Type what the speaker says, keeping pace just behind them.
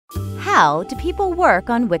How do people work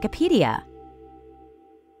on Wikipedia?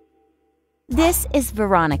 This is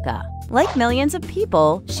Veronica. Like millions of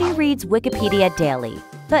people, she reads Wikipedia daily.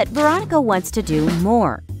 But Veronica wants to do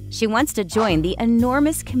more. She wants to join the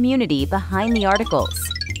enormous community behind the articles.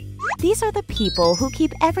 These are the people who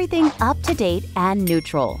keep everything up to date and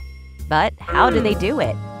neutral. But how do they do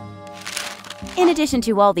it? In addition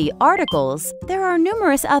to all the articles, there are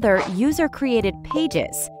numerous other user-created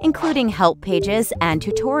pages, including help pages and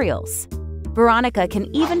tutorials. Veronica can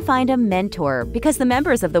even find a mentor because the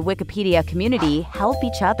members of the Wikipedia community help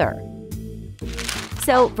each other.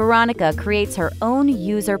 So Veronica creates her own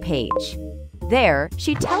user page. There,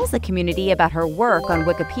 she tells the community about her work on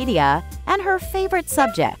Wikipedia and her favorite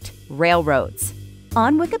subject, railroads.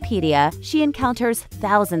 On Wikipedia, she encounters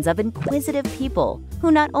thousands of inquisitive people who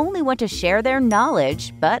not only want to share their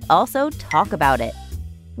knowledge, but also talk about it.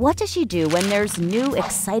 What does she do when there's new,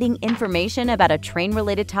 exciting information about a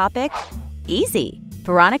train-related topic? Easy.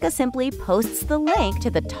 Veronica simply posts the link to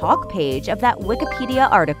the talk page of that Wikipedia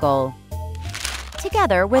article.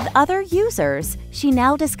 Together with other users, she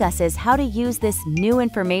now discusses how to use this new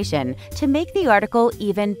information to make the article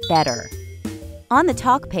even better. On the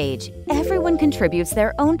talk page, everyone contributes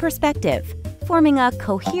their own perspective, forming a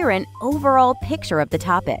coherent overall picture of the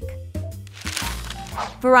topic.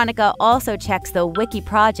 Veronica also checks the wiki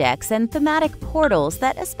projects and thematic portals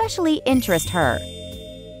that especially interest her.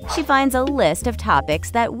 She finds a list of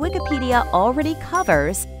topics that Wikipedia already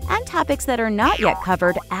covers and topics that are not yet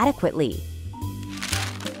covered adequately.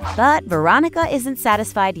 But Veronica isn't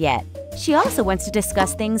satisfied yet. She also wants to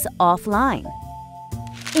discuss things offline.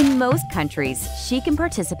 In most countries, she can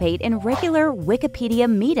participate in regular Wikipedia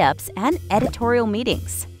meetups and editorial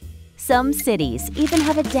meetings. Some cities even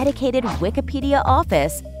have a dedicated Wikipedia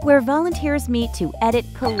office where volunteers meet to edit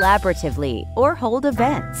collaboratively or hold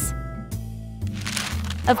events.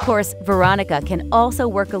 Of course, Veronica can also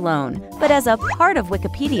work alone, but as a part of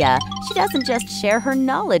Wikipedia, she doesn't just share her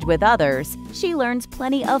knowledge with others, she learns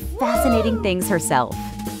plenty of fascinating things herself.